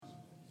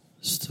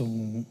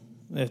استووا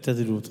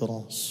اعتدلوا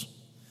تراص،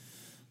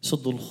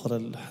 سدوا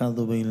الخلل،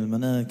 حاذوا بين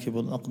المناكب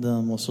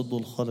والأقدام وسدوا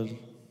الخلل.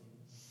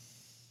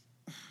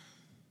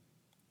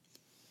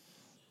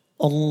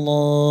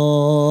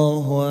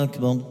 الله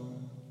أكبر.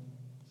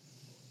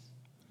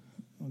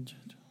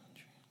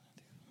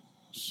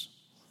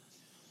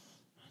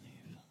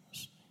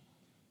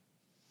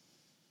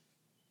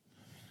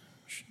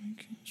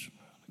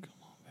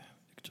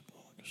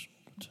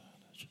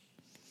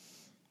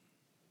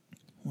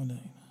 ولا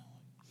إله.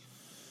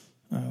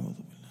 أعوذ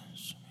بالله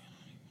السميع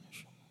العليم من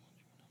الشيطان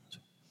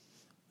الرجيم.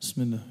 بسم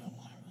الله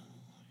الرحمن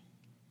الرحيم.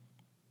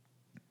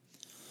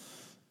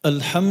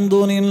 الحمد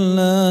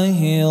لله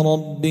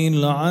رب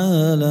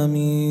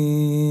العالمين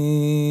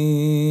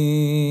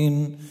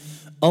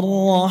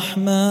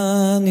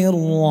الرحمن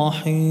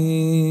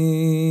الرحيم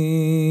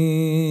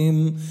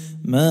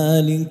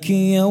مالك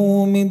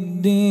يوم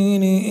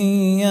الدين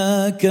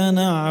إياك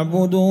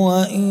نعبد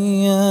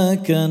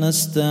وإياك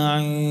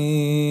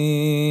نستعين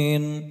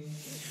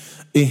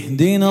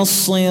اهدنا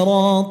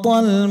الصراط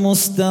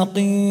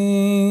المستقيم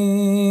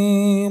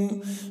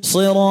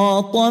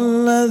صراط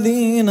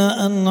الذين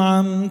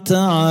أنعمت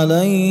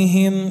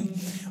عليهم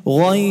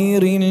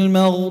غير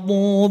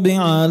المغضوب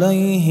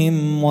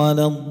عليهم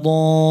ولا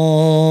الضالين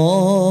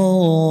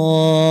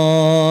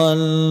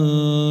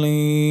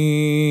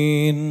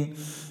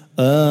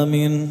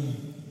آمين.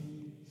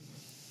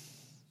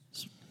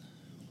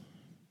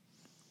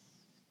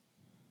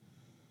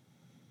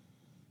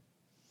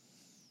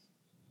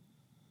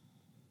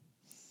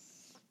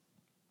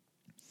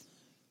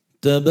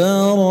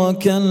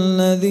 تبارك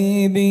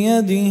الذي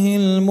بيده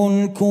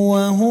الملك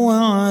وهو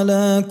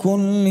على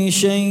كل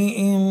شيء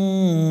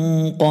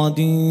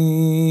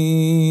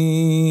قدير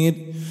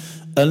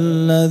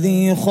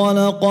الذي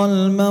خلق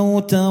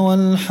الموت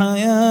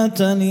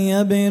والحياة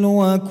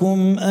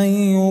ليبلوكم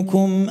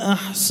أيكم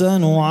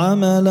أحسن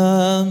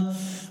عملا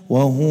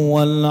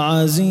وهو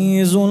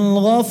العزيز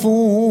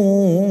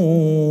الغفور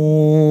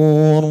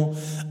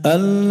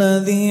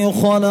الذي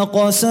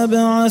خلق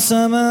 7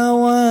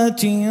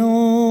 سماوات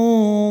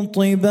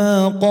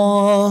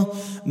طباقا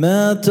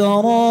ما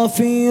ترى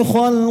في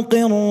خلق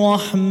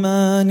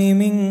الرحمن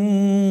من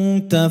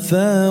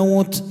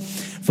تفاوت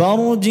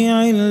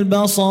فارجع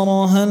البصر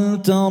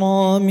هل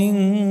ترى من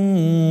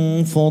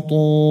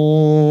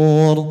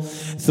فطور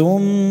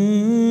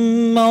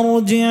ثم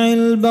ارجع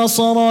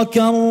البصر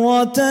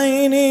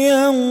كرتين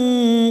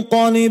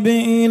ينقلب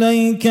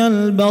إليك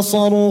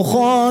البصر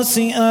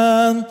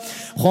خاسئا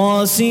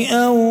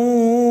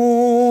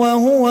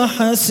وهو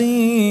حسير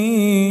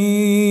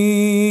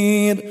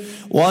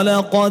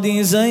ولقد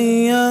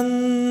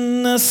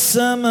زينا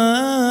السماء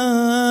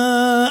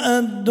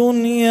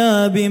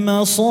الدنيا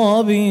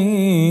بمصابيح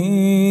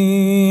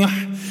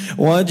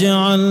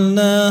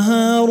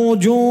وجعلناها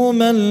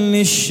رجوما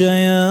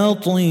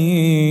للشياطين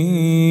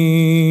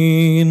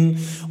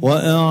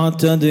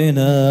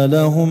وأعتدنا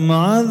لهم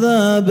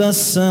عذاب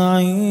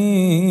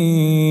السعير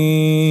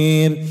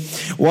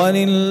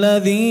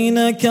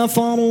وللذين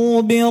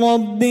كفروا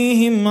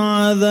بربهم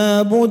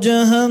عذاب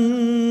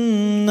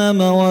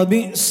جهنم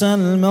وبئس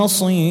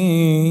المصير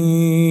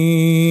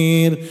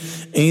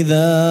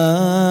إذا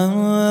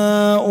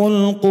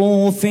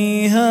ألقوا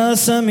فيها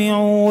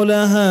سمعوا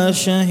لها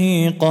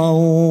شهيقا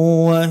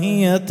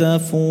وهي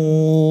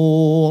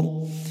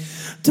تفور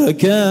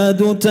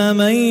تكاد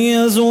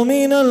تميز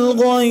من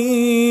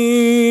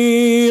الغيظ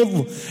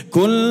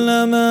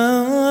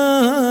كلما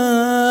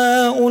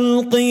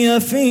ألقي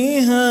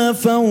فيها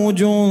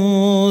فوج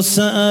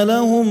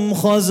سألهم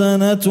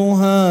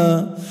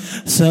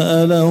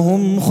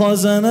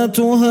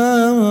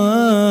خزنتها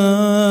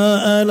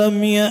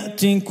ألم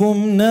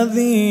يأتكم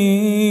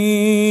نذير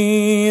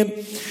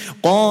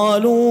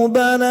قالوا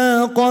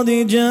بلى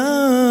قد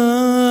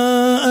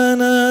جاءنا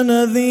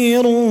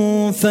نذير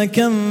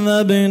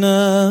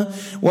فكذبنا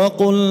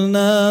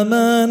وقلنا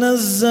ما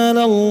نزل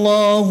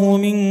الله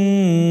من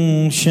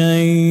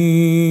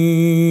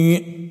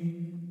شيء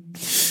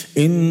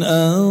إن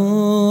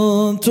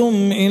أنتم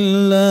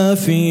إلا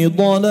في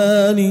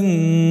ضلال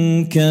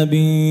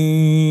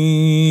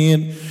كبير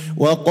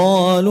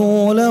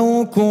وقالوا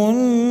لو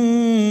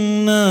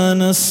كنا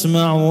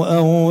نسمع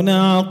أو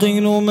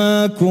نعقل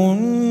ما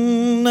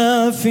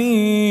كنا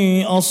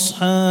في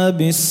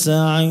أصحاب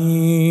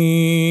السعير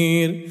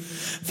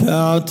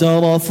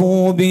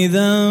فاعترفوا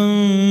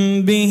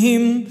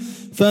بذنبهم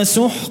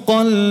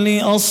فسحقا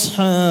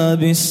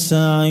لأصحاب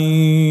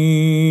السعير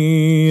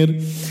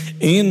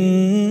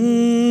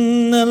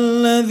إن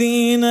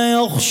الذين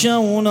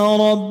يخشون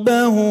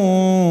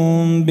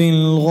ربهم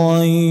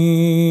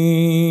بالغيب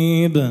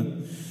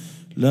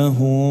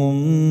لهم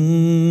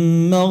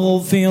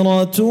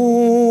مغفرة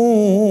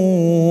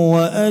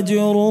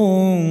وأجر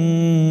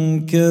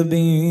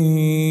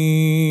كبير.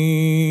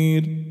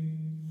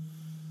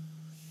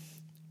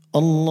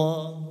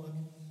 الله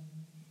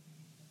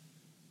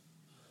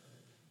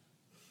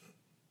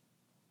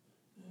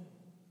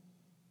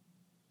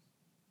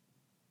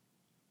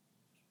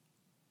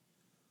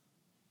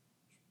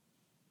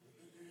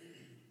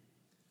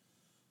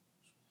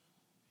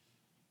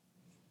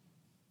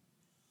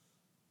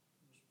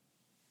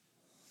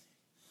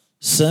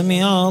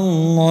سمع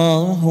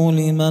الله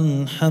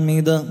لمن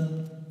حمده.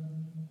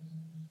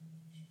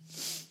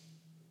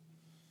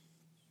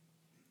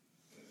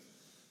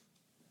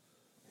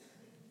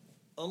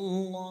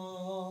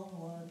 الله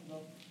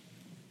أكبر.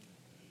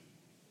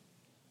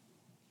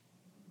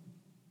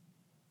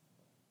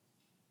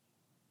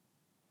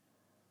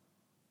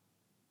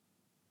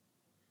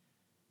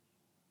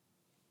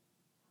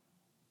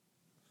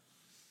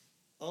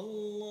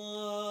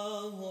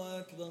 الله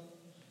أكبر.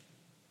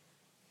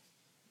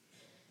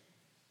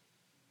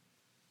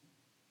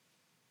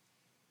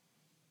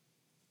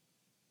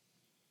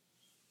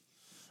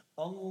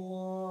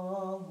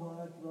 الله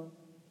أكبر.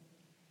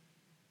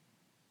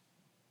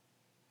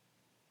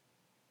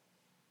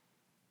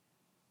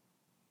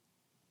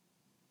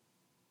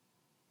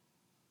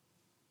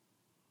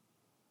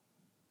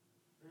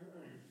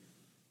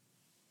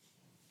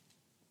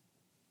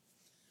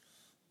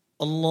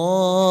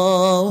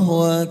 الله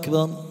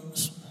أكبر.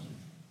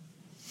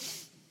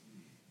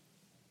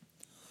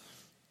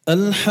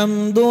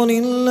 الحمد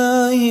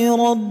لله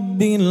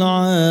رب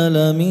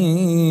العالمين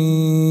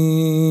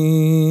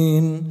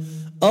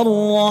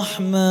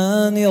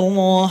الرحمن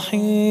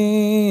الرحيم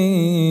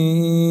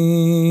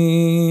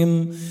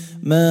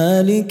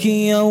مالك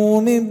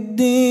يوم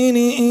الدين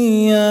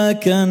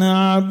إياك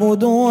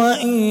نعبد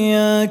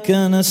وإياك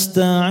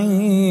نستعين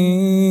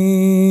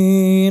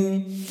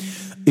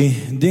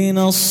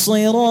اهدنا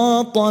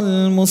الصراط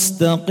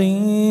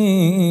المستقيم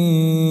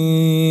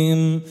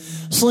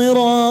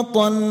صراط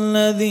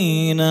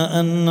الذين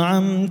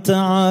أنعمت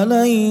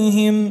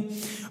عليهم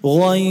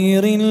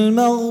غير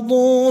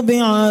المغضوب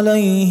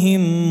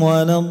عليهم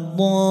ولا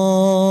الضالين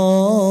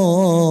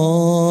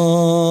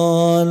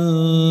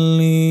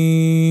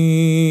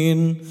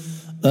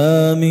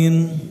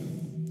آمين.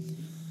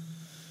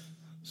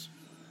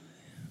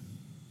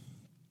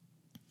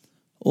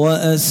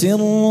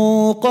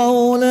 وأسروا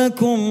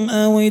قولكم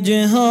أو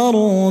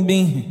اجهروا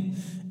به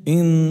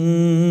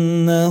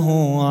إنه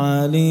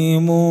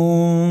عليم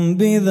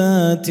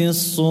بذات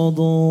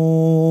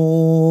الصدور.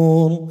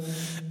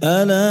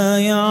 ألا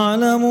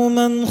يعلم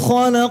من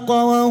خلق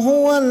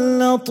وهو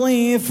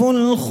اللطيف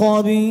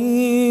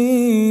الخبير.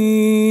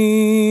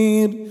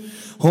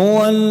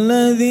 هو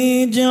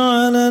الذي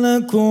جعل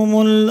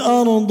لكم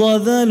الأرض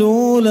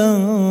ذلولا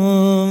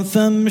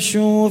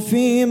فامشوا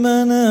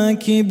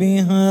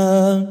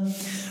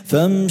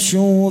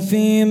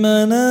في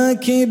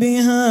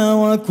مناكبها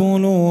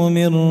وكلوا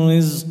من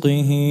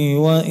رزقه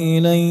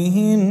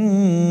وإليه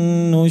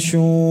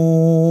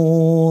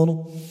النشور.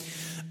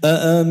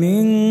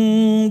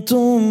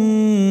 أأمنتم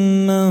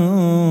من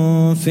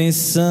في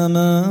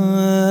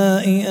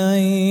السماء أن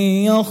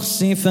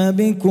يخسف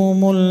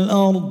بكم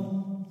الأرض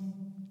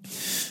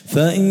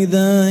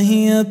فإذا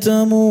هي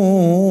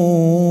تمور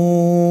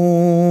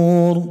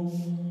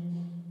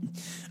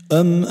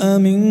أم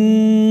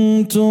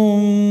أمنتم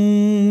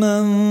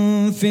من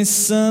في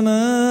السماء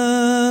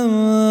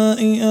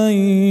أن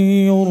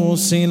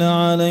يرسل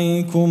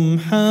عليكم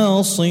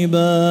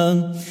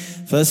حاصبا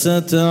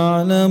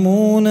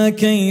فستعلمون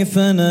كيف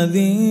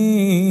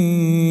نذير.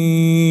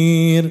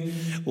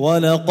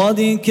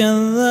 ولقد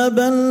كذب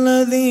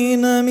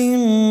الذين من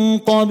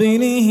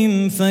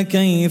قبلهم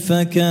فكيف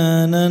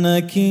كان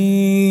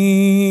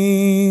نكير.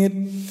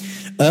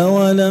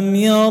 أولم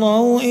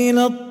يروا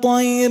إلى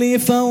الطير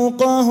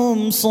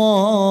فوقهم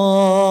صافات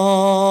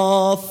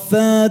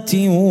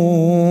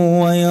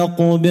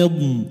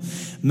ويقبضن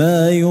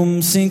ما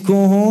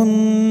يمسكهن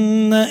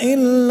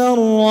إلا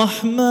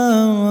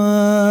الرحمن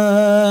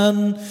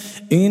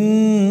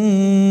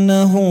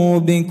إنه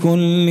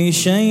بكل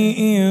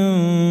شيء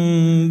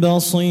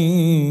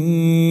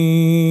بصير.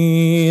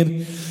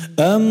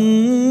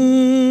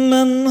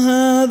 أمن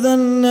هذا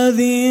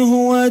الذي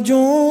هو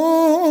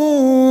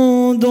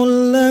جند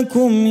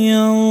لكم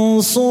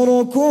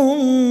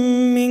ينصركم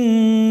من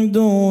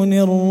دون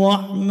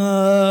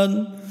الرحمن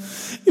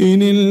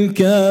إن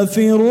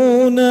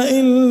الكافرون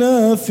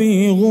إلا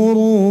في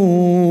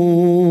غرور.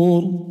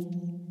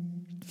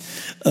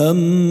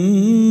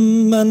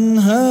 أمن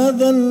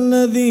هذا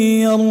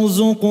الذي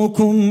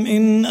يرزقكم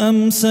إن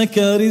أمسك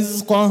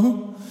رزقه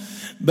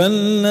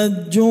بل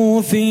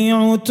لجوا في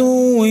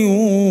عتو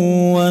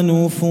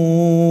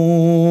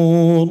ونفور.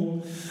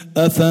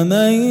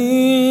 أفمن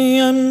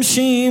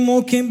يمشي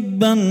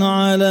مكبا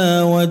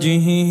على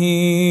وجهه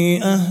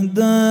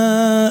أهدى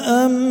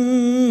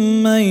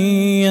أمن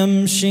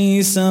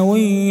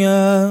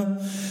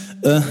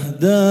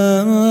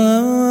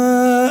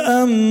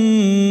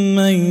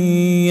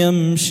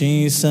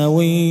يمشي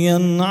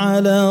سويا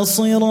على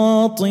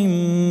صراط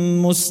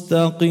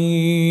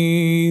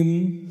مستقيم.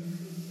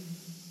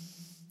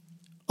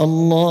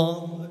 الله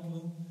أكبر.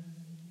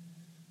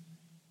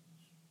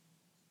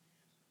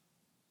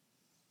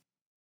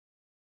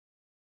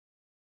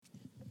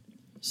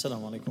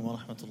 السلام عليكم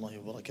ورحمة الله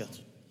وبركاته.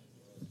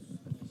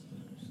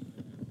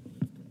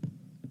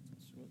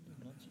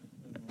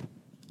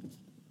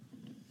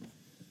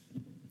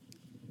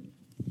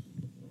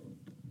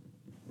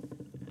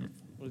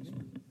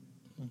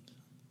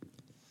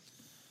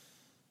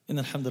 إن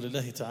الحمد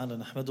لله تعالى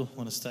نحمده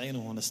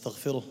ونستعينه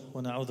ونستغفره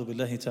ونعوذ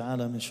بالله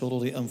تعالى من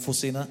شرور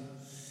أنفسنا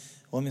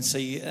ومن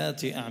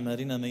سيئات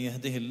أعمالنا. من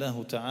يهده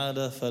الله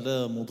تعالى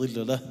فلا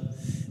مضل له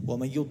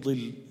ومن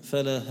يضلل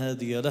فلا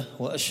هادي له،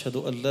 وأشهد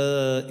أن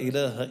لا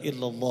إله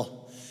إلا الله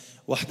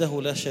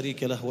وحده لا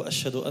شريك له،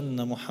 وأشهد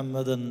أن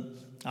محمدا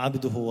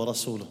عبده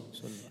ورسوله.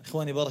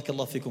 إخواني بارك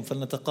الله فيكم،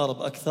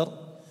 فلنتقارب أكثر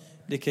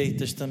لكي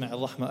تجتمع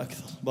الرحمة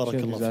أكثر. بارك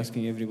الله فيكم.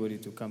 Asking everybody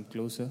to come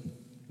closer.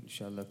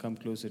 Inshallah, come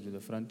closer to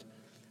the front.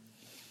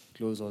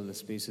 Close all the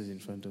spaces in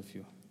front of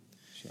you.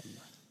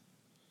 Inshallah.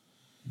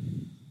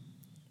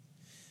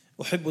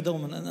 أحب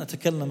دوما أن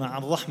أتكلم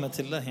عن رحمة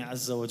الله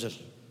عز وجل.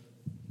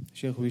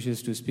 Sheikh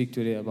wishes to speak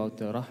today about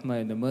the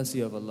rahmah and the mercy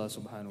of Allah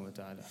subhanahu wa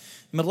ta'ala.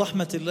 من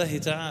رحمة الله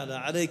تعالى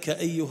عليك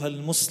أيها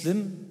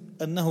المسلم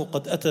أنه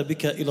قد أتى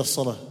بك إلى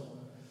الصلاة.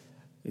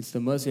 It's the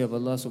mercy of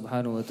Allah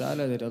subhanahu wa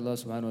ta'ala that Allah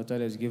subhanahu wa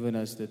ta'ala has given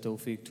us the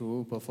tawfiq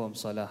to perform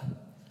salah.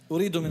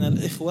 أريد من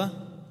الإخوة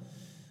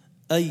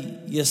أي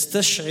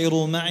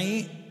يستشعروا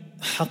معي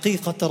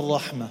حقيقة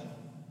الرحمة.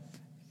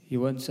 He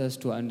wants us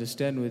to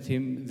understand with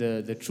him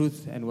the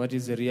truth and what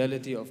is the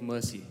reality of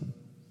mercy.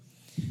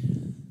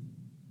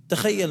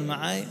 تخيل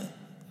معي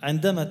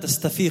عندما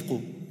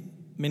تستفيق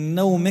من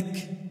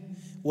نومك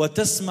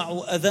وتسمع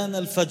أذان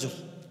الفجر.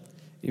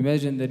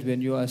 Imagine that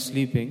when you are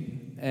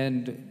sleeping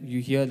and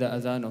you hear the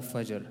adhan of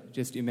Fajr.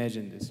 Just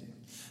imagine this.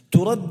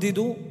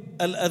 تردد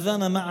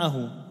الأذان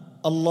معه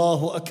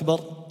الله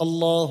أكبر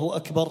الله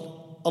أكبر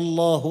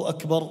الله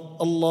أكبر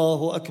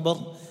الله أكبر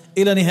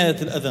إلى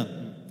نهاية الأذان.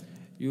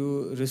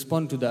 You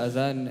respond to the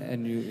adhan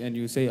and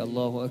you say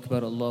Allahu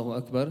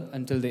Akbar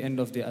until the end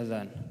of the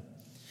adhan.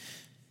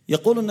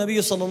 يقول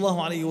النبي صلى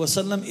الله عليه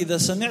وسلم إذا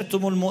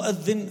سمعتم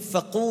المؤذن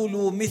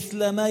فقولوا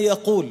مثل ما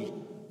يقول.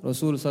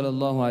 Rasul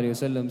sallallahu alayhi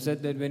wasallam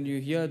said that when you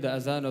hear the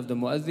adhan of the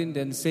muazzin,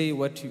 then say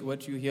what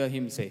you hear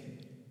him say.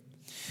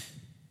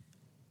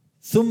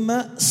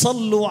 ثم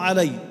صلوا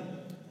علي.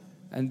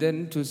 And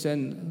then to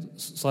send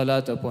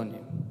salat upon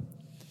him.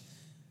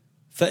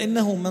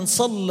 فإنه من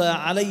صلى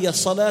علي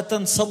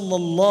صلاة صلى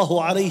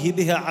الله عليه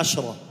بها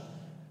 10.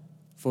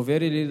 For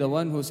verily the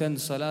one who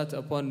sends salat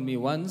upon me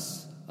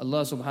once,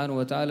 Allah subhanahu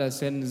wa ta'ala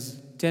sends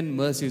 10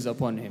 mercies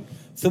upon him.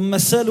 ثم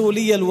سلوا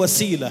لي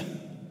الوسيلة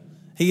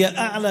هي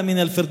أعلى من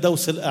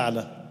الفردوس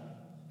الأعلى.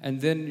 And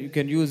then you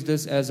can use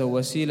this as a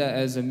wasila,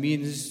 as a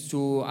means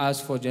to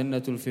ask for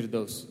Jannatul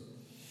Firdaus.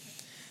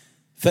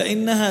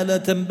 فإنها لا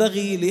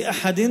تنبغي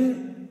لأحد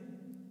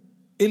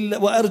إلا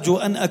وأرجو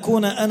أن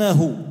أكون أنا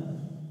هو.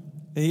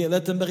 هي لا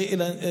تنبغي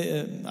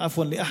إلى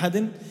عفوا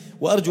لأحد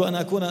وأرجو أن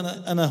أكون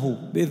أنا هو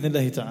بإذن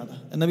الله تعالى.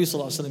 النبي صلى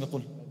الله عليه وسلم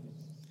يقول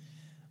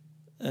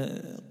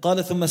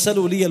قال ثم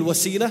سلوا لي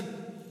الوسيلة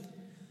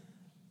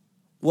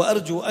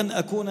وأرجو أن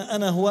أكون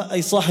أنا هو،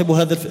 أي صاحب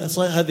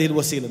هذه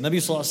الوسيلة. النبي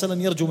صلى الله عليه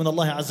وسلم يرجو من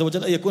الله عز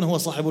وجل أن يكون هو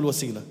صاحب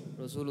الوسيلة.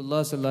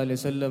 Rasulullah sallallahu alayhi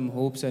wasallam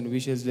hopes and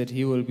wishes that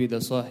he will be the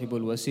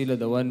sahibul wasila,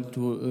 the one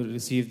to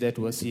receive that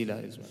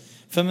wasila as well.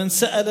 فمن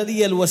سأل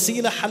لي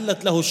الوسيلة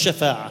حلت له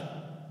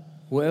الشفاعة.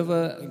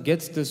 Whoever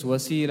gets this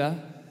wasila,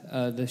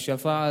 the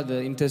shafa'a,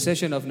 the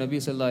intercession of Nabi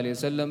sallallahu alayhi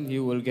wasallam, he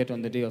will get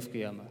on the day of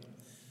Qiyamah.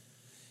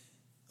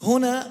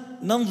 هنا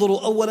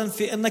ننظر أولا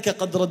في أنك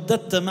قد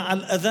رددت مع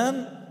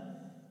الأذان،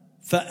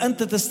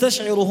 فأنت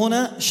تستشعر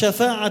هنا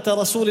شفاعة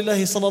رسول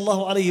الله صلى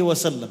الله عليه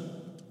وسلم.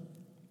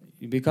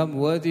 You become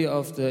worthy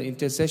of the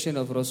intercession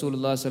of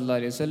Rasulullah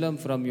sallallahu alayhi wasallam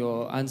from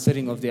your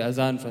answering of the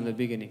adhan from the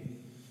beginning.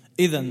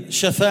 إذن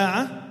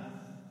شفاعة،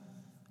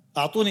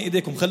 أعطوني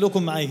إيديكم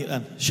خلوكم معي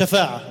الآن.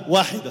 شفاعة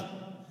واحدة،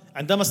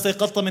 عندما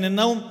استيقظت من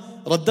النوم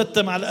رددت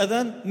مع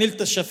الأذان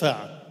نلت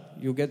الشفاعة.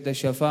 You get the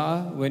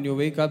shafa'a when you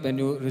wake up and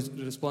you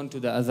respond to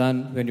the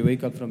adhan when you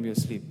wake up from your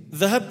sleep.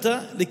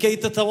 ذهبت لكي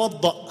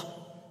تتوضأ.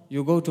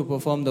 You go to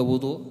perform the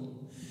wudu.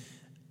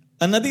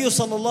 النبي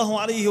صلى الله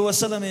عليه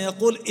وسلم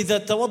يقول إذا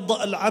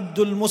توضأ العبد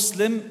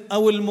المسلم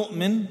أو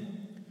المؤمن.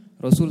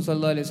 Rasul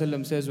sallallahu alayhi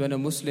wasallam says when a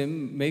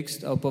Muslim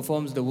makes or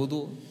performs the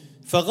wudu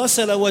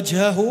فغسل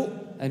وجهه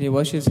and he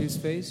washes his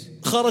face,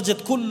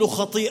 خرجت كل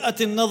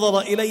خطيئة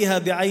نظر إليها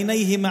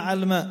بعينيه مع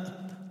الماء.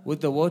 with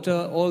the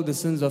water all the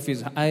sins of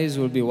his eyes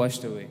will be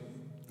washed away.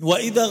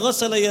 وإذا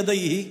غسل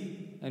يديه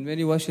And when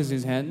he washes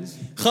his hands,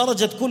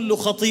 خرجت كل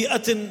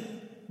خطيئة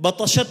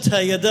بطشتها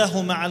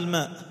يداه مع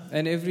الماء.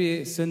 and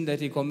every sin that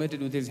he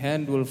committed with his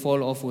hand will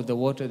fall off with the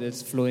water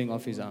that's flowing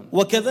off his arm.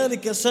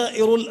 وكذلك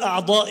سائر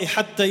الأعضاء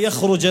حتى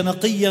يخرج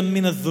نقيا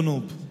من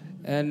الذنوب.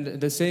 And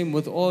the same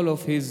with all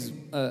of his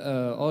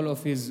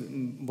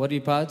body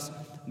parts,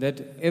 that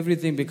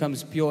everything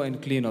becomes pure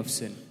and clean of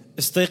sin.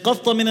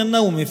 استيقظت من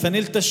النوم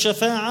فنلت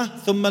الشفاعة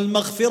ثم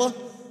المغفرة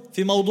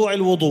في موضوع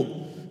الوضوء.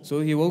 So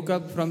he woke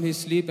up from his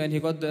sleep and he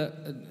got the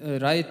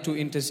right to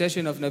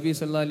intercession of Nabi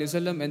sallallahu alaihi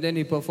wasallam, and then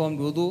he performed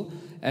wudu,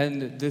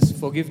 and this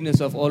forgiveness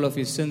of all of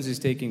his sins is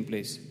taking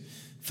place.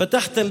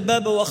 فتحت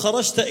الباب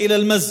وخرجت إلى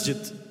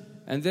المسجد.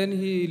 And then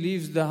he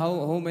leaves the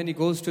home and he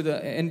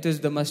enters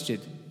the masjid.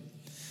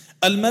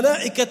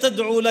 الملائكة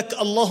تدعو لك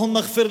اللهم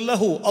اغفر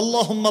له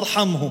اللهم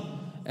ارحمه.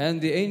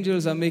 And the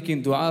angels are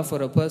making dua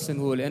for a person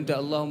who will enter.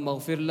 Allahumma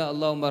ghfir la,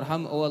 Allahumma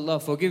arham, oh Allah,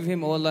 forgive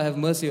him, oh Allah, have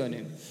mercy on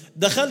him.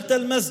 دخلت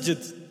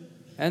المسجد.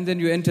 And then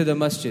you enter the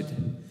masjid.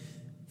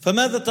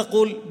 فماذا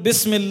تقول؟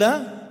 بسم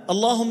الله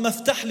اللهم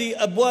افتح لي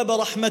أبواب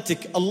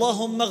رحمتك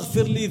اللهم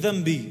اغفر لي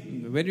ذنبي.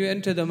 When you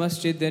enter the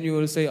masjid, then you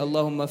will say,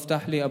 Allahumma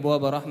aftah li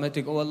abwaba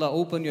rahmatik. Oh Allah,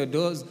 open your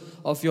doors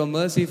of your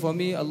mercy for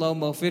me.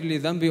 Allahumma ghfir li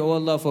dhanbi. Oh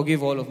Allah,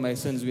 forgive all of my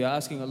sins. We are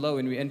asking Allah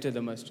when we enter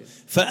the masjid.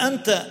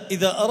 فأنت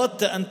إذا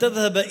أردت أن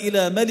تذهب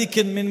إلى ملك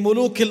من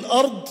ملوك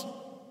الأرض.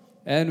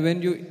 And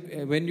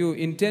when you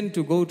intend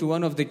to go to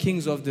one of the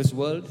kings of this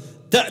world,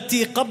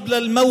 تأتي قبل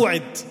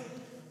الموعد.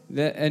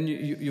 and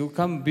you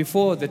come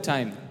before the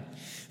time.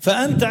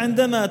 فأنت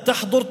عندما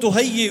تحضر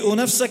تهيئ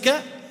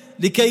نفسك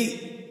لكي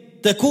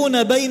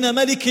تكون بين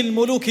ملك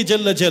الملوك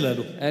جل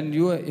جلاله. And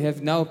you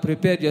have now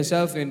prepared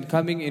yourself in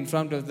coming in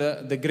front of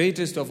the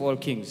greatest of all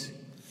kings.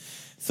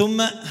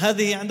 ثم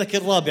هذه عندك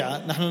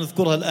الرابعة نحن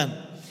نذكرها الآن.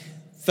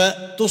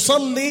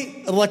 فتصلي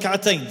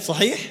الركعتين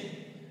صحيح؟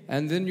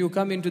 And then you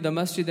come into the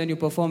masjid and you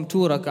perform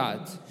 2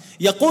 rak'at.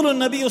 يقول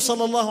النبي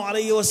صلى الله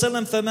عليه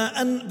وسلم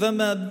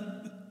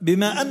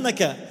بما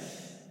أنك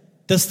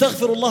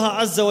تستغفر الله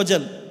عز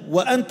وجل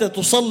وأنت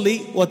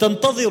تصلي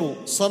وتنتظر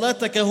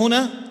صلاتك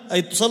هنا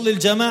أي تصلي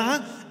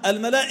الجماعة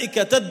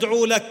الملائكة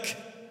تدعو لك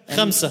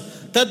 5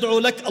 تدعو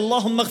لك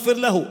اللهم اغفر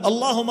له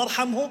اللهم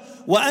ارحمه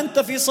وأنت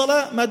في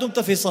صلاة ما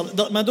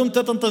دمت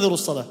تنتظر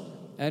الصلاة.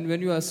 And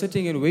when you are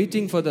sitting and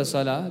waiting for the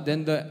salah,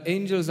 then the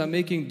angels are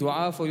making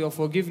dua for your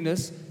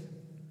forgiveness.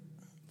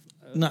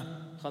 نعم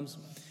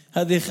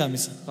هذه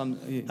خامسة.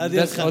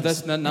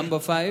 That's number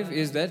 5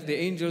 is that the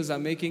angels are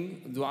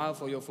making dua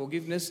for your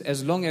forgiveness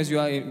as long as you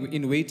are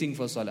in waiting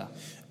for salah.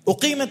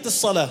 أقيمت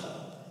الصلاة.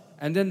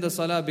 And then the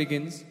salah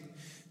begins.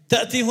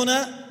 تأتي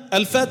هنا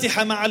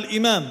الفاتحة مع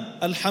الإمام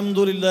الحمد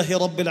لله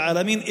رب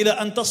العالمين إلى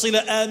أن تصل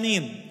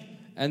آمين.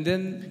 And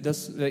then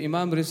the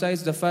imam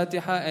recites the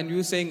Fatiha and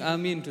you saying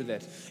Ameen to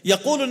that.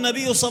 يقول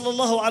النبي صلى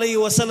الله عليه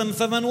وسلم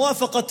فمن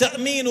وافق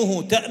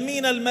تأمينه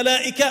تأمين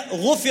الملائكة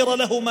غفر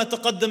له ما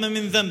تقدم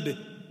من ذنبه.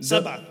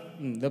 7.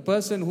 The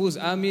person whose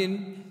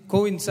Ameen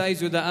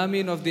coincides with the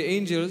Ameen of the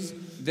angels,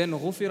 then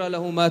غفر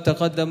له ما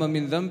تقدم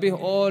من ذنبه,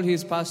 all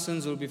his past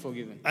sins will be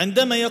forgiven.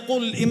 عندما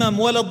يقول الإمام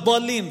ولا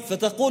الضالين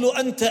فتقول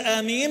أنت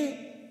آمين.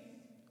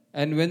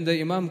 And when the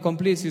imam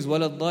completes his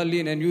ولا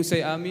الضالين and you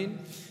say Ameen,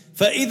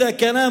 فإذا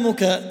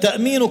كلامك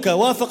تأمينك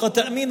وافق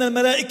تأمين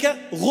الملائكة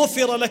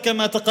غفر لك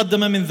ما تقدم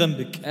من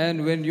ذنبك.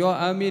 And when your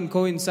Ameen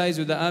coincides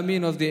with the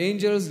Ameen of the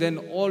angels, then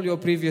all your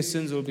previous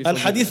sins will be forgiven.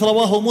 الحديث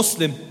رواه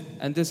مسلم.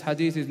 And this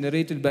hadith is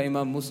narrated by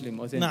Imam Muslim,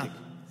 authentic. نعم.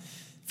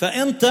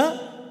 فأنت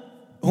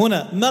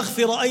هنا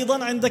مغفرة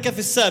أيضا عندك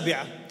في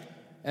 7.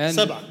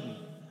 7.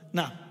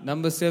 نعم.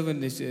 Number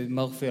 7 is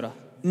مغفرة.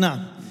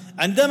 نعم.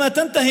 عندما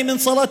تنتهي من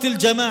صلاة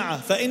الجماعة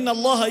فإن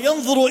الله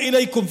ينظر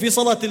إليكم في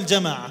صلاة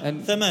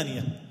الجماعة.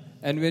 8.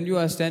 And when you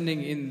are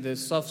standing in the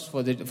safs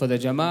for the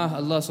Jama'ah,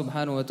 Allah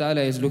subhanahu wa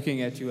ta'ala is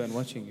looking at you and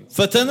watching you.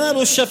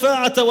 فتنال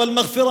الشفاعة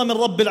والمغفرة من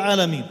رب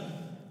العالمين.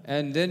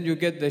 And then you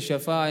get the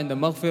shafa'a and the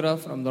maghfirah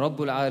from the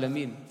Rabbul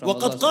Alameen.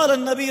 وقد قال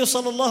النبي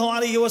صلى الله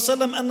عليه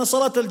وسلم أن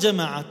صلاة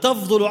الجماعة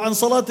تفضل عن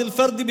صلاة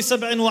الفرد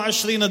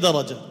ب27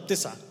 درجة.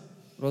 9.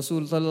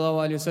 Rasul sallallahu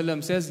alayhi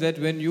wasallam says that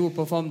when you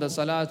perform the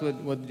salat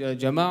with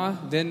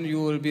jama'ah, then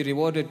you will be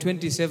rewarded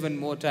 27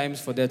 more times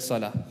for that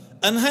salah.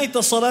 أنهيت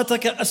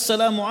صلاتك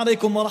السلام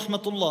عليكم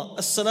ورحمة الله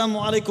السلام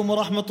عليكم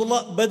ورحمة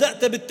الله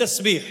بدأت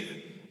بالتسبيح.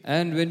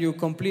 And when you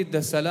complete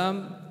the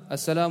salam,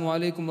 Assalamu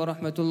alaikum wa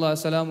rahmatullah,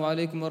 Assalamu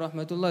alaikum wa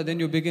rahmatullah, then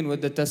you begin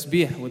with the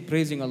tasbih, with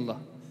praising Allah.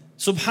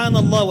 سبحان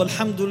الله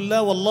والحمد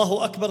لله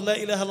والله أكبر لا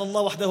إله إلا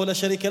الله وحده لا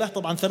شريك له.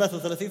 طبعا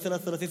 33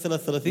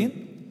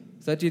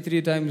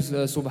 33 times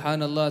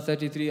Subhanallah,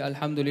 33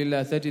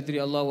 Alhamdulillah, 33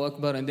 Allahu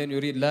Akbar, and then you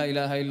read La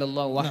ilaha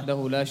illallah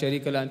wahdahu la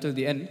sharika la until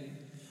the end.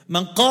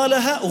 من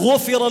قالها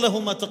غفر له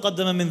ما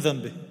تقدم من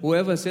ذنبه.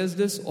 Whoever says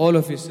this, all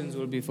of his sins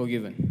will be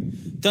forgiven.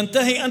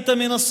 تنتهي أنت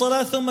من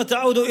الصلاة ثم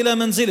تعود إلى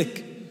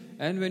منزلك.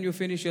 And when you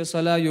finish your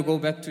salah, you go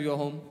back to your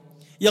home.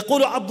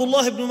 يقول عبد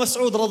الله بن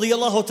مسعود رضي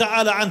الله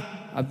تعالى عنه.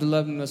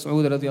 Abdullah ibn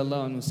Mas'ud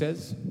radiyallahu anhu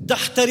says,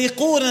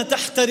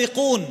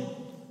 تحترقون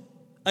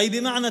أي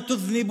بمعنى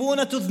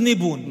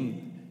تذنبون.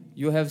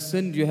 You have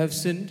sinned.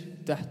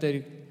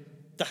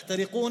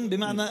 تحترقون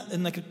بمعنى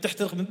أنك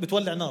بتحترق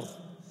بتولع نار.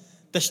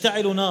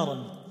 تشتعل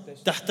نارا.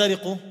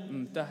 تحترق.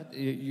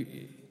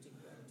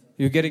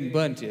 You're getting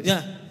burnt. Yes.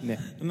 Yeah.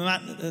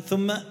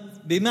 ثم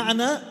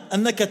بمعنى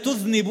أنك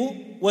تذنب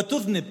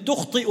وتذنب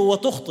تخطئ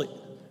وتخطئ.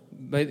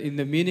 But in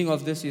the meaning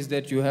of this is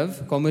that you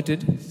have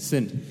committed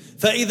sin.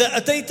 فإذا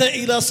أتيت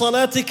إلى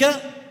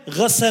صلاتك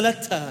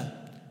غسلتها.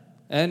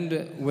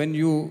 And when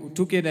you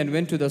took it and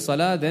went to the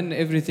salah, then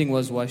everything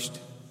was washed.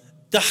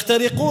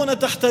 تحترقون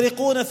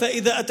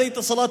فإذا أتيت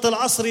صلاة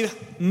العصر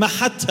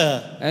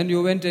محتها. And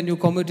you went and you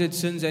committed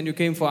sins and you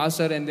came for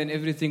Asr and then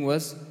everything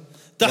was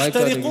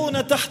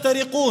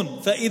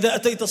تحترقون فإذا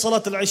أتيت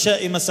صلاة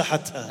العشاء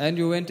مسحتها. And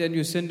you went and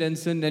you sinned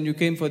and you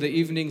came for the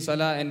evening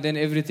salah and then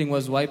everything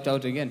was wiped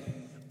out again.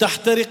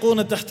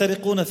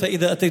 تحترقون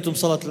فإذا أتيتم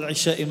صلاة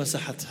العشاء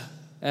مسحتها.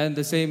 And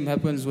the same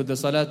happens with the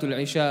Salatul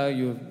Isha.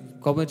 You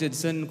committed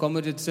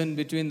sin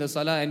between the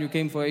Salah and you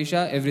came for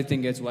Isha,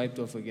 everything gets wiped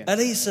off again.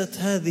 أليست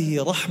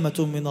هذه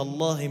رحمة من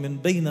الله من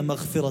بين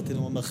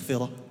مغفرة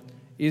ومغفرة؟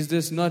 Is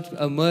this not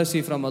a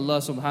mercy from Allah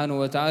subhanahu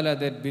wa ta'ala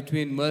that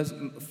between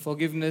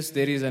forgiveness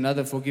there is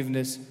another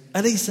forgiveness?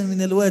 أليس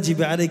من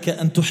الواجب عليك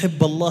أن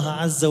تحب الله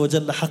عز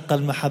وجل حق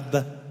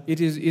المحبة؟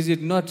 Is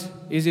it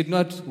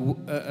not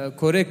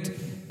correct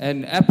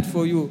and apt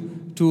for you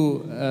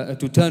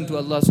to turn to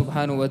Allah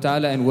subhanahu wa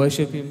ta'ala and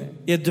worship Him?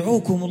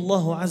 يدعوكم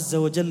الله عز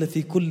وجل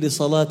في كل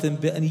صلاة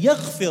بأن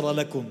يغفر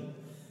لكم،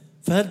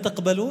 فهل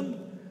تقبلون؟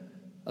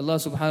 Allah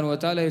subhanahu wa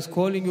ta'ala is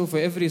calling you for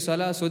every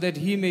salah so that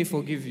He may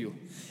forgive you.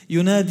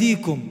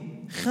 يناديكم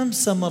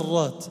 5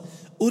 مرات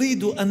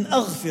أريد أن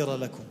أغفر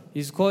لكم.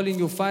 He's calling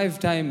you 5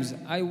 times.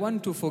 I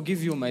want to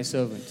forgive you, my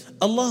servant.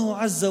 الله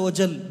عز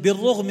وجل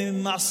بالرغم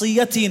من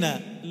معصيتنا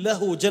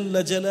له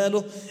جل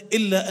جلاله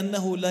إلا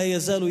أنه لا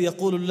يزال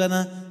يقول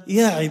لنا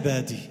يا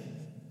عبادي.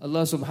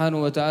 Allah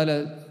subhanahu wa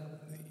ta'ala,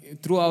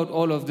 throughout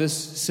all of this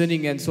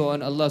sinning and so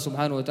on, Allah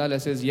subhanahu wa ta'ala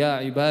says, Ya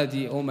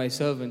ibadi, O my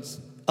servants.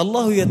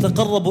 الله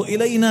يتقرب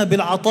إلينا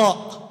بالعطاء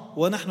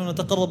ونحن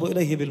نتقرب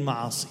إليه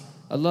بالمعاصي.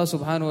 Allah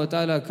subhanahu wa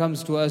ta'ala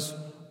comes to us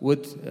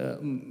with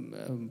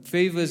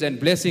favors and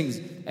blessings,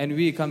 and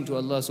we come to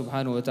Allah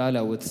subhanahu wa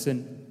ta'ala with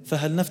sin.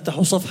 فهل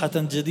نفتح صفحة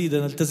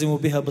جديدة نلتزم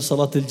بها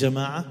بصلاة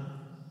الجماعة؟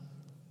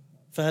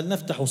 فهل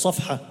نفتح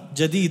صفحة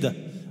جديدة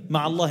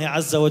مع الله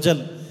عز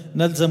وجل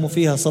نلزم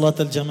فيها صلاة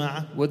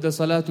الجماعة؟ With the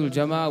Salatul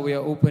Jama'ah, we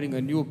are opening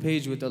a new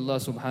page with Allah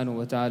subhanahu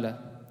wa ta'ala.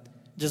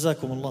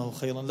 جزاكم الله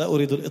خيرا. لا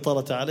أريد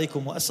الإطالة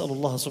عليكم وأسأل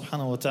الله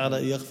سبحانه وتعالى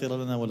أن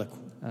يغفر لنا ولكم.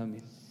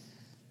 آمين.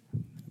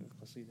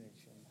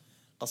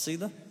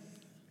 قصيدة؟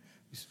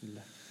 بسم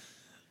الله.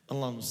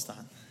 الله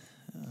المستعان.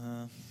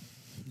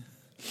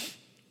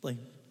 طيب،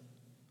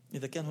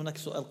 إذا كان هناك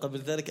سؤال قبل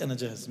ذلك أنا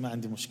جاهز، ما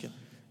عندي مشكلة.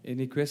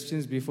 Any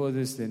questions before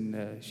this? Then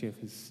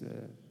Sheikh is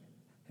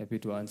happy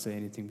to answer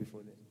anything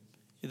before that.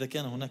 إذا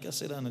كان هناك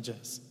أسئلة أنا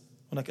جاهز.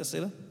 هناك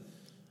أسئلة؟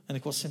 Any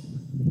question?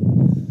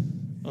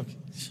 Okay.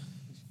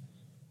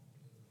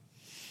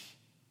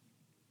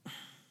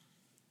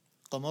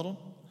 قمر؟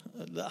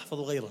 لا أحفظ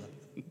غيرها.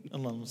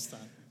 الله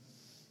المستعان.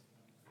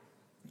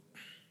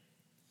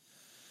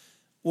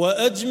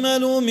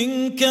 وأجمل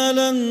منك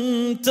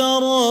لن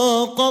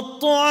ترى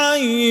قط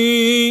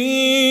عيني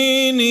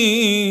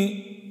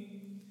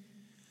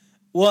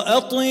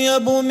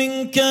وأطيب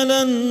منك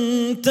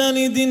لن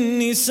تلد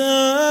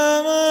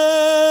النساء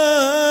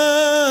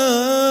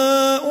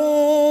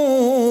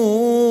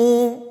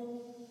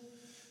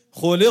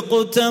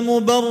خلقت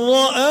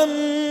مبرأ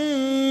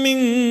من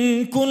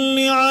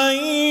كل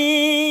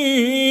عيب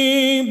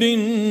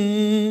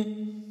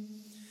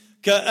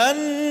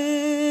كأنك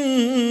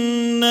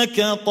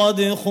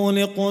قد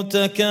خلقت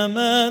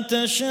كما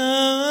تشاء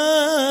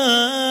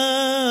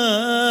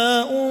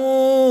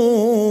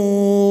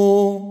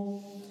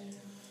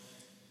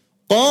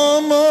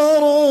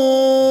قمر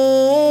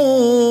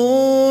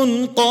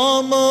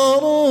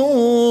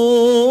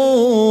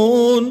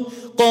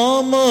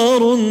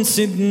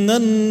سيدنا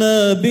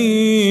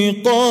النبي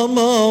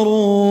قمر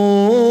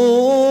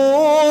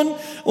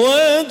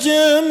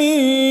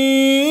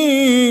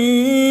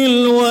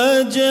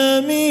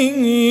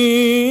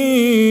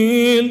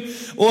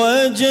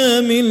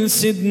وجميل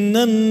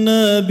سيدنا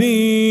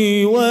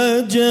النبي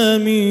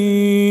وجميل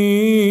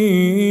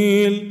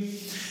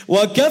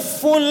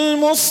وكف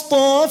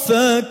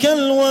المصطفى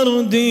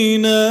كالورد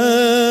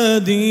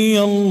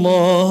نادي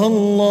الله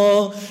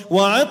الله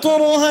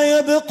وعطرها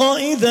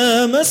يبقى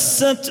إذا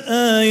مست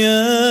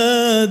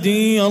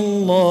أيادي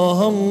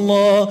الله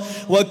الله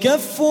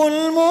وكف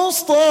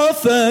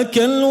المصطفى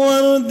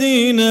كالورد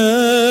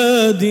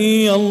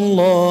نادي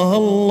الله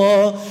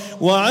الله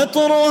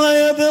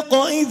وعطرها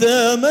يبقى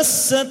إذا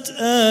مست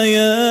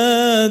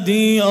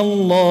أيادي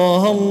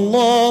الله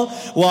الله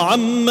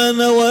وعم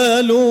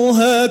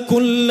نوالها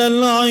كل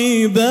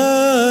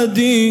العباد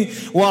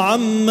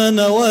وعم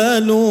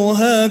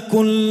نوالها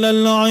كل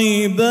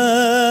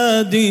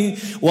العباد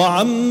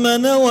وعم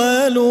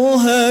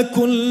نوالها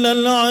كل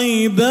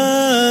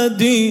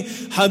العباد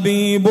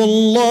حبيب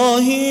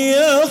الله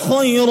يا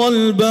خير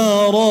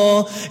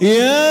البراء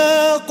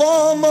يا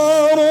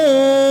قمر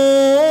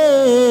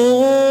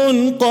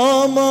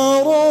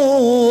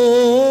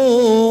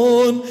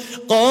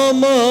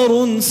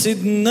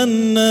سيدنا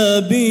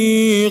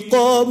النبي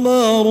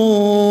قمر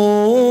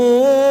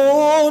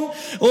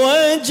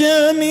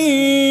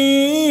وجميل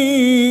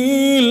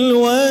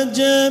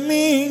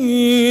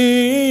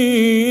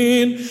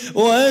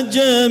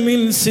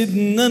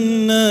سيدنا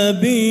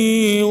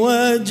النبي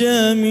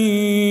وجميل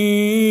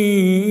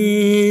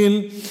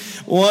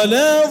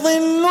ولا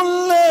ظل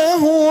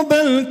له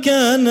بل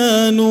كان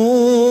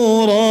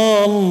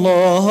نورا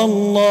الله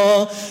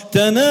الله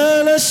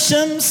تنال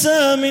الشمس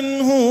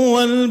منه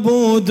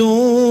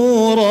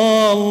والبدور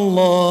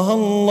الله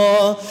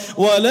الله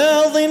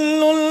ولا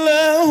ظل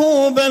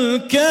له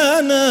بل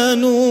كان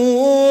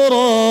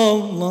نورا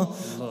الله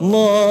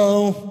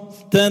الله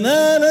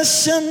تنال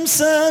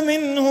الشمس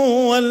منه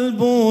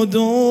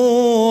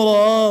والبدور.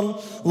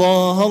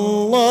 الله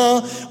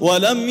الله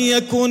ولم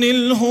يكن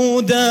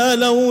الهدى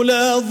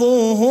لولا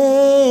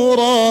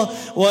ظهورا،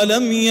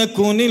 ولم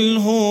يكن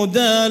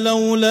الهدى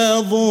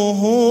لولا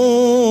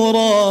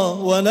ظهورا،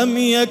 ولم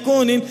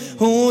يكن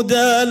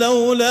الهدى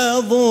لولا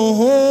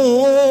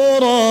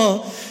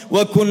ظهورا.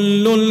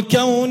 وكل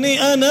الكون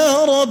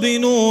أنار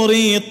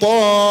بنور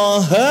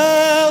طه.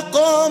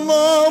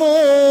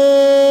 قمرون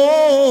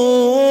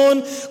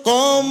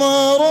قمرون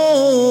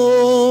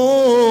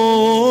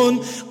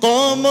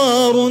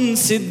قمر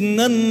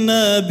سيدنا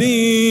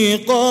النبي،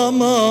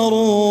 قمرون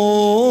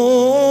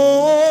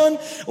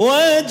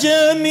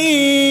وجميل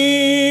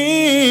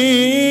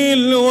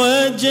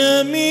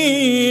وجميل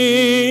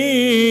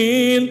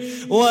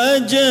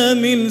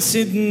وجميل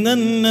سيدنا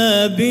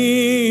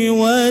النبي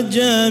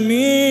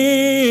وجميل.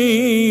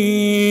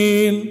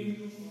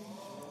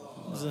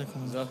 جزاكم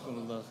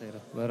الله خيرا،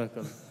 بارك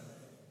الله.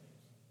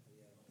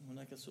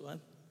 هناك سؤال؟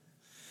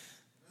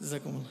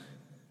 جزاكم الله.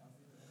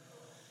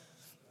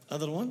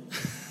 Other one؟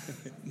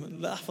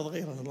 لا أحفظ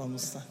غيره، الله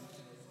المستعان.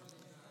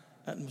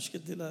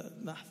 المشكلة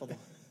لا أحفظها،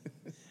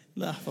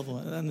 لا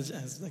أحفظها، أنا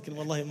جاهز لكن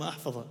والله ما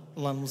أحفظها،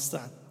 الله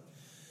المستعان.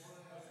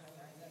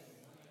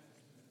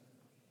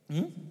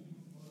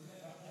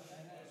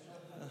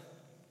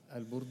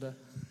 البردة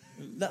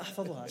لا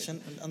أحفظها عشان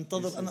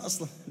أنتظر. أنا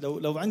أصلا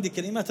لو عندي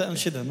كلمات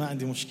أنشدها ما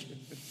عندي مشكلة،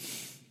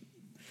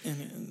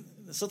 يعني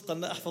صدقا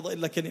لا أحفظ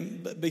إلا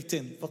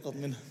بيتين فقط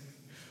منها.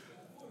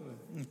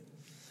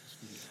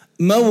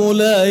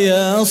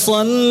 مولاي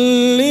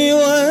صل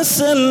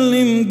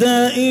وسلم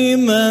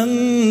دائما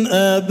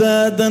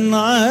أبدا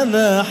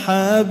على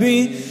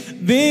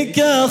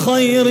حبيبك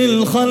خير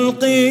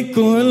الخلق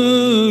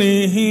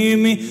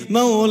كلهم.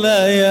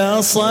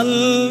 مولاي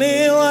صل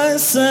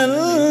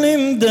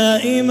وسلم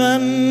دائما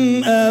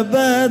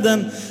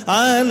أبدا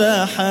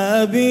على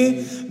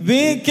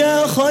حبيبك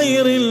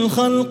خير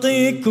الخلق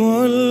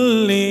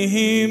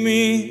كلهم.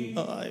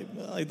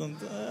 I don't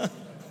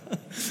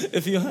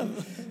if you have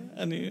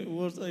any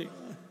words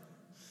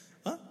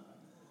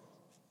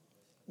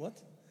what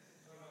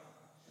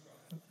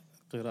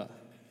قراءة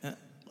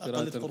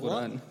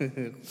القرآن.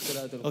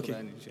 قراءة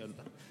القرآن إن شاء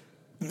الله.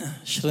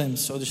 شريم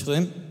السعودي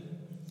شريم.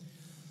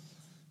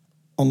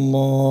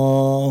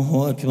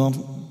 الله أكبر.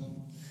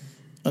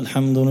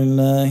 الحمد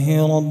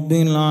لله رب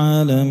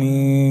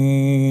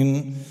العالمين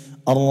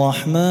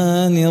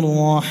الرحمن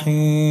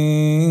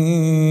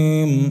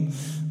الرحيم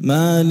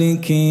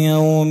مالك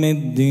يوم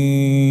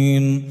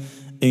الدين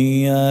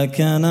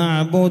إياك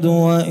نعبد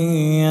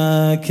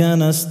وإياك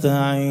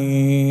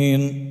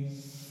نستعين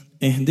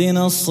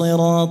اهدنا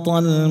الصراط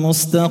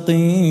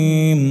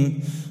المستقيم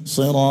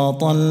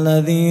صراط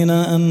الذين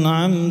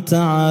أنعمت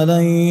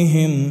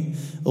عليهم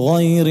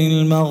غير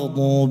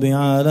المغضوب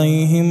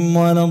عليهم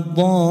ولا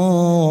الضالين.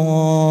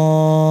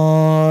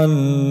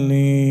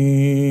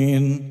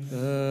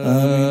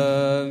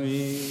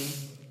 آمين.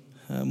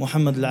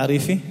 محمد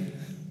العريفي.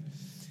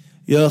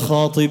 يا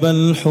خاطب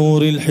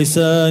الحور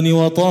الحسان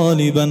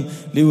وطالبا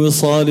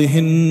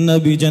لوصالهن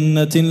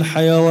بجنة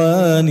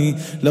الحيوان،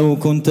 لو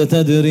كنت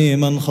تدري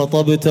من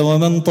خطبت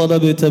ومن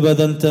طلبت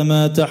بذلت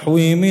ما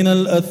تحوي من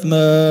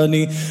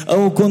الأثمان،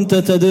 أو كنت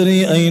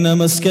تدري أين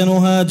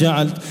مسكنها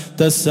جعلت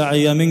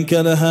السعي منك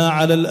لها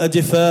على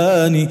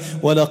الأجفان،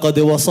 ولقد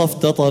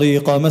وصفت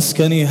طريق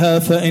مسكنها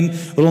فإن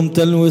رمت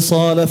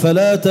الوصال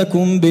فلا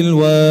تكن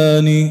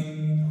بالواني.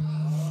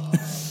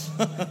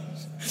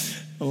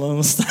 الله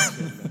المستعان.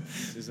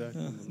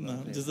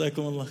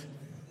 جزاكم الله.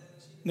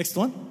 next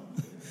one.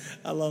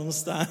 الله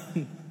المستعان.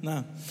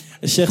 نعم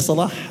الشيخ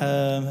صلاح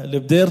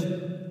البدير.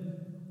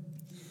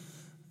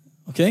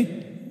 اوكي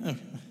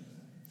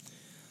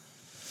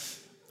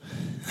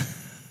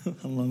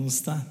الله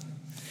المستعان.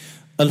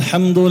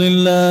 الحمد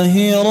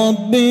لله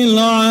رب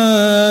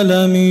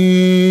العالمين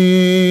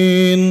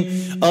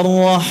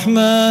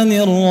الرحمن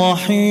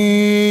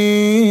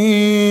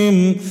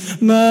الرحيم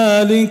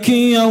مالك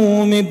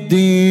يوم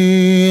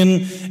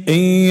الدين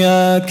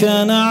إياك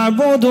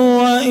نعبد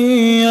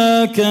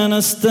وإياك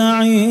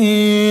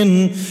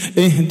نستعين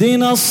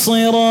اهدنا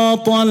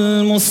الصراط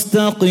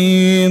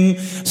المستقيم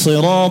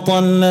صراط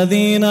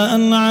الذين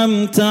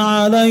أنعمت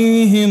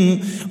عليهم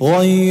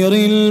غير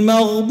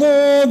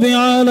المغضوب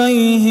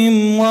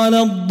عليهم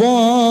ولا الضالين.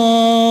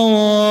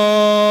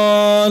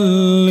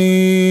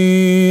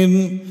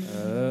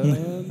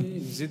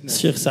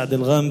 الشيخ سعد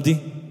الغامدي.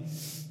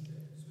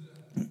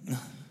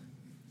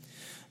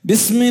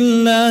 بسم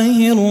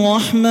الله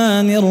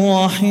الرحمن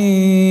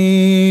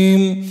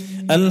الرحيم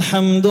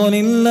الحمد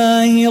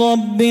لله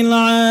رب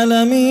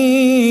العالمين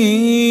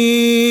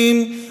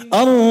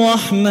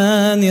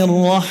الرحمن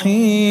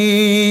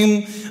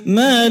الرحيم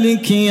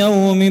مالك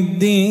يوم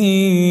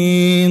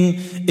الدين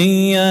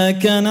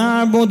إياك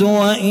نعبد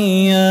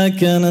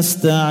وإياك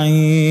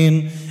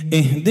نستعين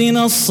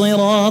اهدنا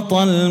الصراط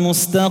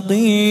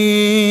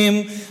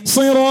المستقيم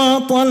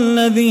صراط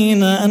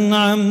الذين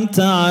أنعمت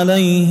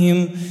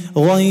عليهم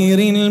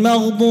غير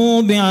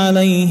المغضوب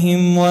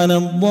عليهم ولا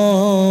الضالين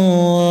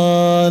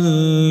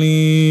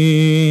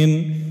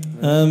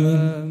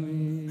آمين.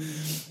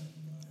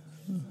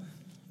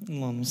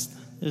 الله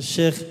المستعان.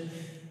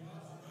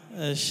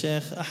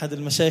 الشيخ أحد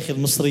المشايخ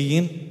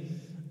المصريين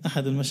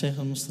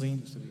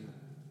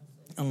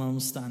الله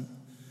المستعان.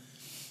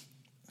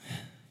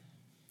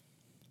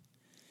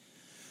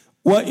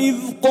 وإذ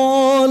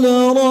قال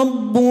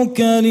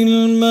ربك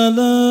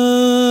للملائكة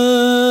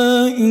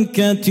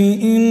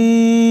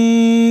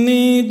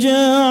إني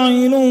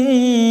جاعل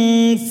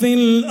في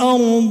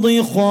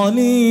الأرض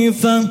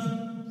خليفة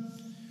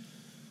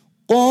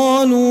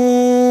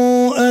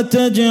قالوا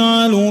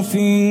أتجعل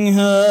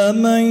فيها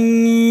من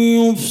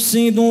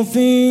يفسد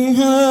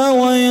فيها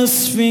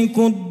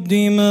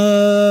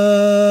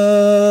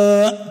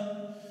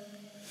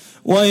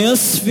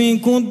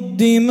ويسفك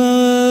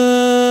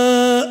الدماء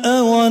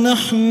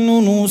ونحن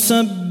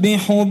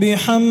نسبح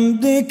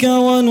بحمدك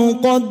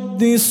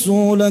ونقدس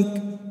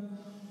لك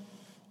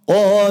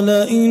قال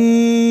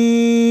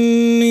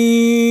إني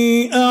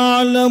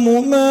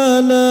أعلم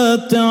ما لا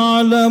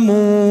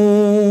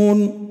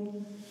تعلمون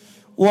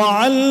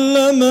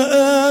وعلم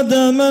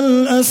آدم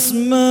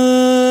الأسماء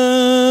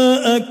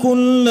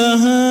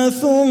كلها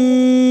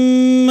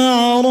ثم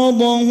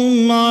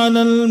عرضهم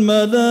على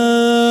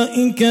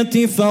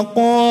الملائكة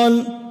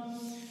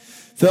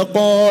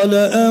فقال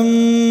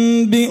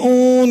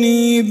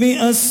أنبئوني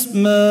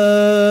بأسماء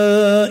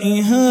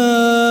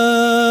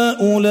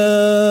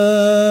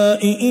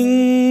هؤلاء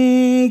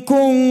إن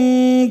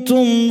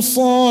كنتم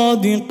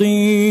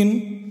صادقين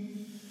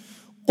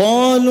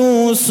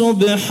قالوا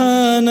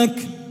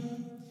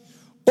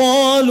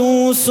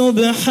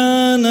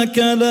سبحانك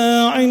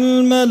لا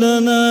علم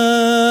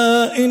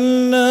لنا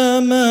إلا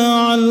ما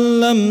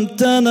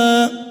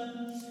علمتنا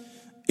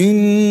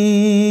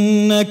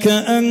إنك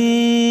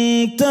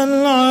أنت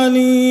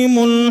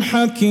العليم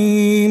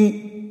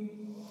الحكيم.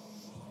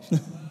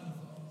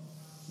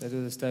 That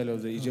is the style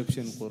of the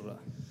Egyptian Qur'an.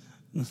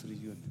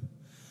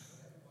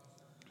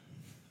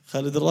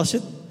 خالد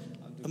الراشد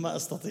ما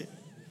أستطيع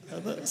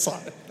هذا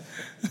صعب.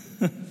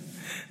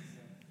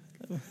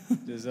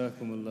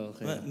 جزاكم الله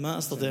خير. ما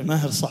أستطيع.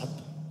 ماهر صعب.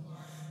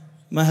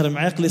 ماهر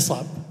معقلي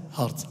صعب.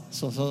 هارد.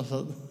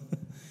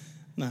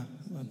 نعم.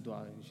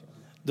 الدعاء إن شاء الله.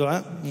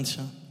 دعاء إن شاء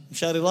الله.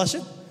 مشاري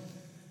راشد.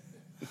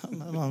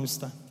 الله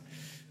المستعان.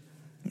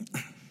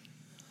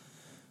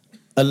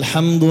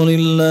 الحمد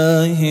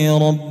لله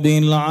رب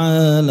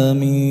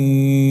العالمين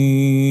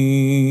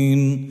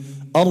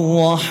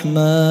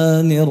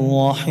الرحمن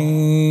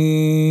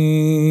الرحيم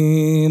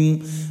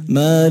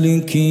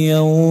مالك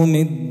يوم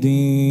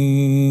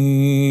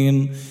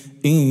الدين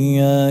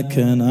إياك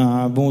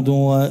نعبد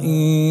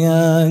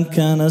وإياك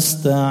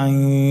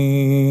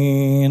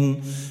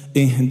نستعين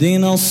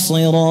اهدنا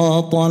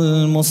الصراط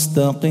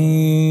المستقيم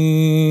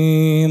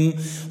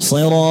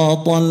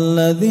صراط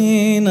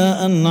الذين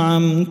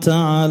أنعمت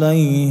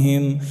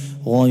عليهم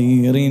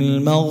غير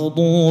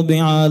المغضوب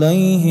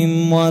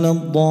عليهم ولا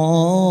الضالين.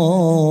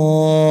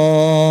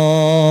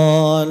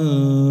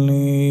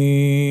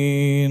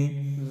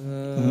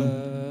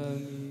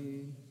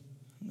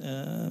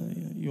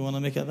 You wanna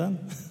make adhan?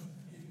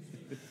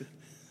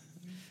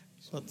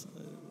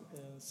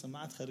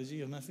 سماعات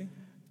خارجية ما في؟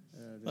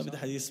 ما بدي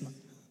حد يسمع.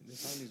 The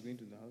sound is going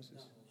to the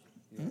houses.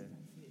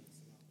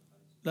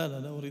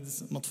 لا أريد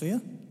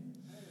مطفية.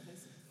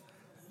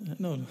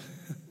 No.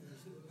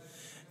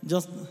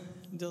 Just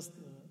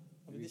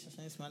بديش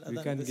عشان يسمع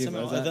الأذان.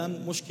 سمعوا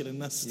أذان مشكلة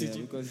الناس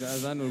تيجي. Because the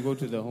adhan will go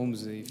to the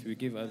homes if we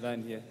give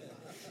adhan here.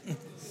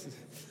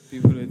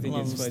 People will think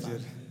it's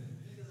Fajr.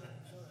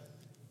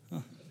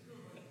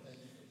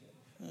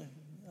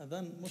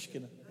 أذان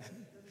مشكلة.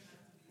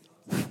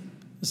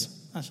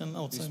 عشان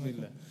أوت. بسم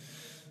الله.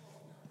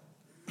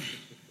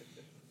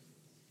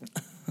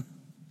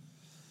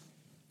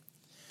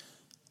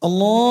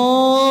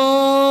 الله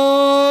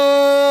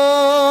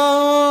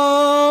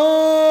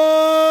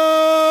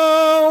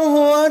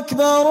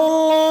أكبر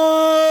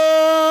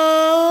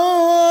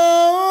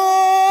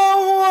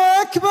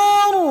الله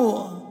أكبر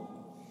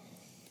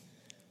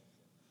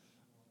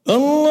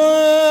الله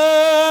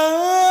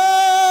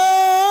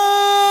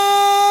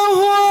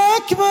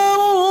أكبر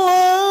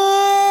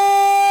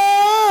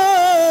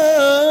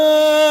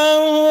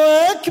الله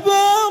أكبر.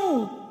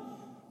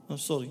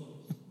 sorry.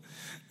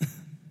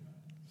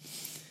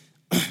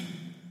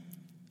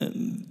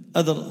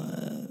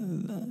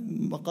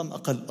 مقام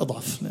أقل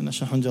أضعف لأن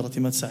عشان حنجرتي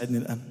ما تساعدني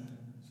الآن.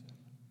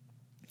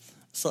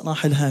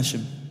 صلاح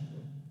الهاشم.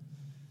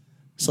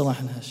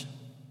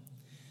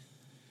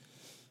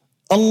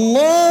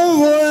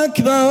 الله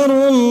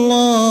أكبر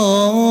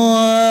الله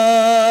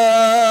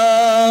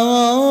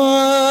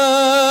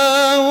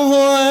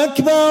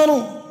أكبر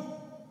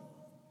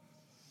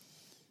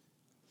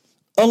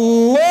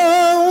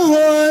الله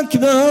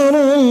أكبر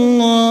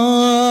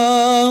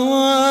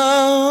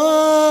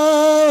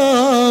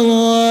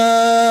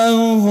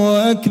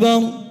الله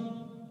أكبر.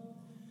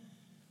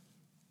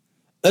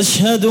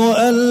 أشهد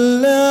أن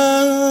لا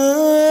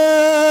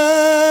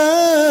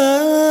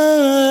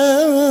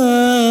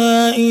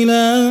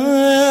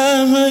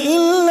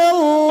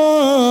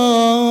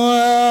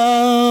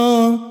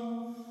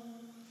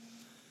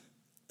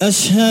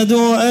أشهد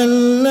أن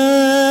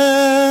لا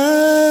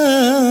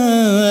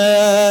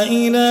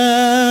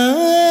إله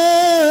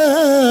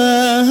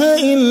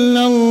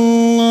إلا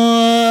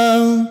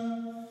الله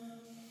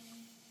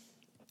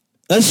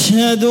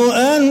أشهد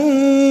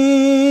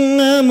أن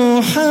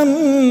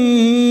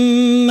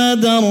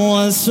محمدا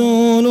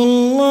رسول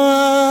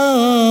الله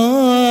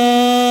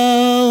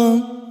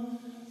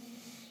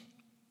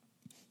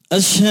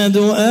أشهد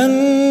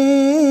أن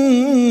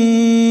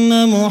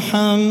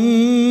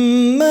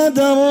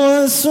محمدا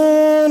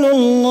رسول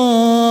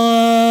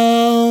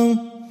الله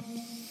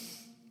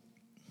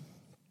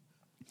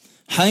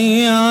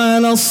حي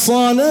على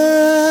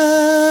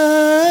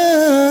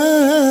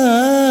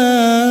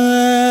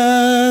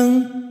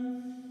الصلاة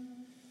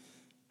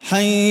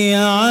حي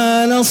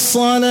على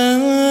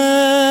الصلاة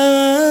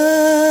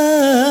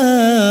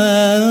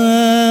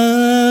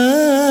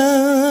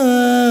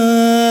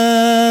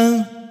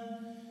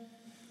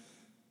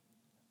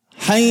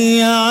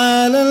حي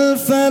على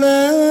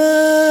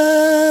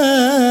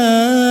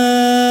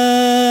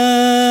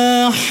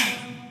الفلاح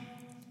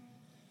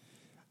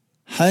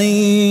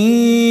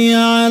حي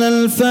على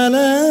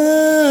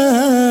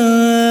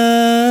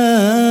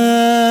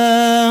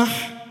الفلاح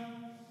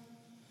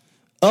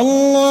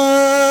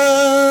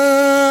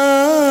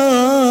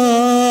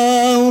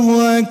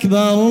الله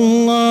أكبر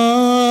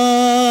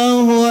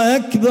الله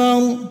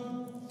أكبر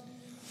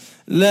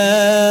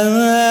لا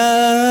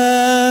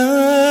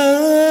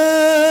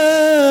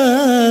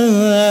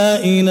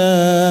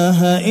إله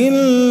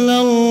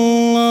إلا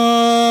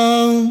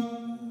الله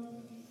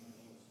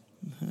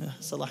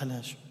صلاح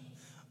الهاشم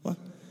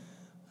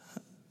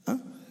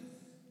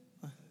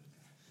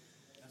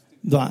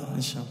دعاء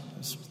إن شاء الله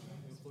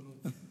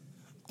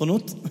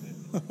قنوت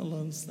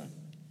الله المستعان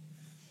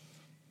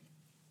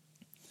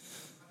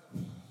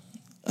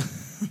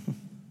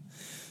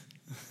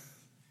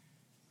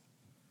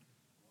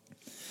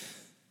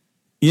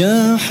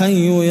يا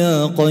حي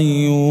يا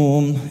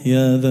قيوم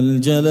يا ذا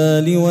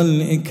الجلال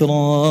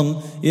والإكرام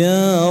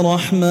يا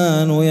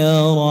رحمن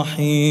يا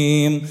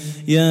رحيم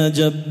يا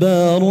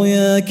جبار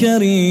يا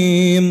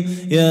كريم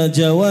يا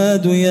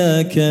جواد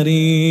يا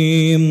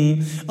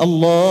كريم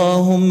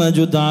اللهم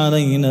جد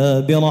علينا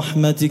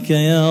برحمتك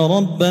يا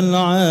رب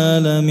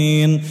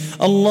العالمين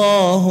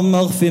اللهم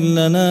اغفر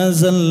لنا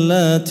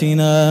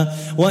زلاتنا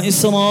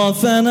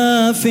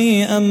وإسرافنا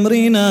في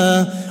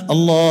أمرنا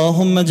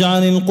اللهم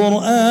اجعل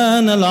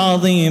القرآن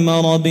العظيم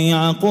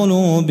ربيع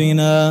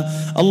قلوبنا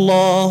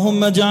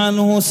اللهم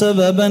اجعله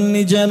سببا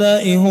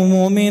لجلاء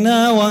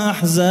همومنا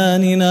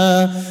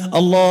وأحزاننا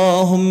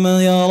اللهم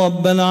يا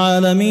رب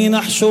العالمين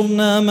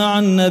احشرنا مع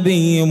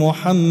النبي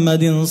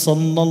محمد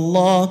صلى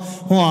الله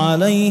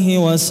عليه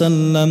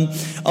وسلم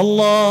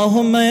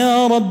اللهم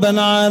يا رب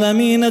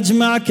العالمين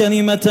اجمع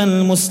كلمة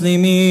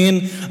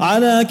المسلمين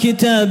على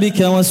كتابك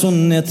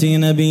وسنة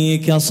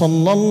نبيك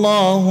صلى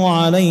الله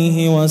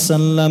عليه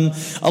وسلم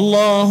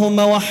اللهم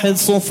وحد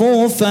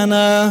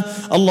صفوفنا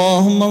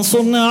اللهم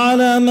انصرنا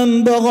على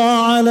من بغى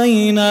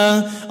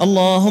علينا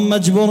اللهم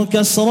اجبر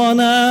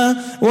كسرنا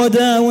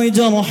وداوي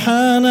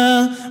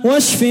جرحانا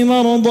واشف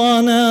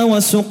مرضانا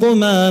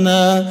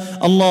وسقمانا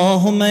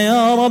اللهم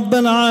يا رب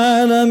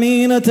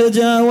العالمين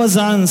تجاوز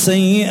عن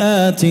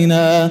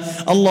سيئاتنا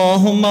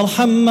اللهم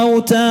ارحم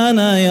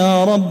موتانا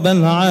يا رب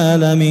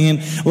العالمين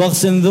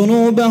واغسل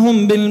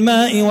ذنوبهم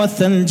بالماء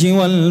والثلج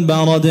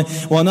والبرد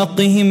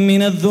ونقهم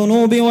من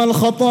الذنوب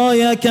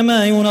والخطايا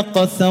كما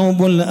ينقى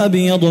الثوب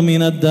الأبيض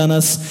من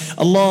الدنس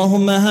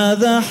اللهم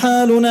هذا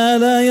حالنا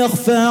لا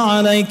يخفى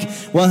عليك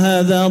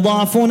وهذا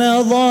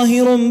ضعفنا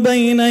ظاهر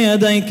بين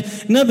يديك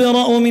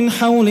نبرأ من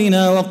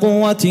حولنا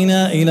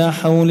وقوتنا إلى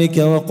حولك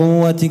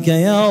وقوتك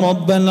يا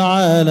رب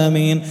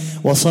العالمين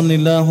وصل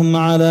اللهم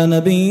على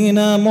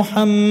نبينا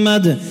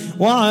محمد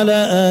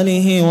وعلى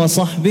آله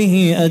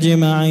وصحبه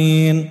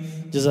أجمعين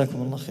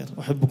جزاكم الله خير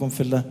أحبكم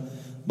في الله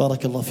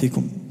بارك الله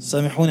فيكم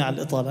سامحوني على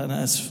الإطالة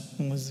أنا آسف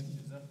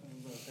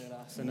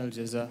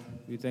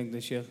We thank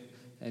the Sheikh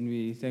and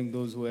we thank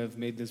those who have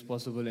made this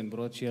possible and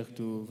brought Sheikh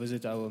to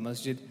visit our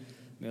masjid.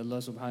 May Allah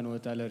subhanahu wa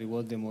ta'ala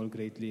reward them all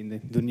greatly in the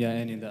dunya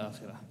and in the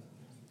akhirah.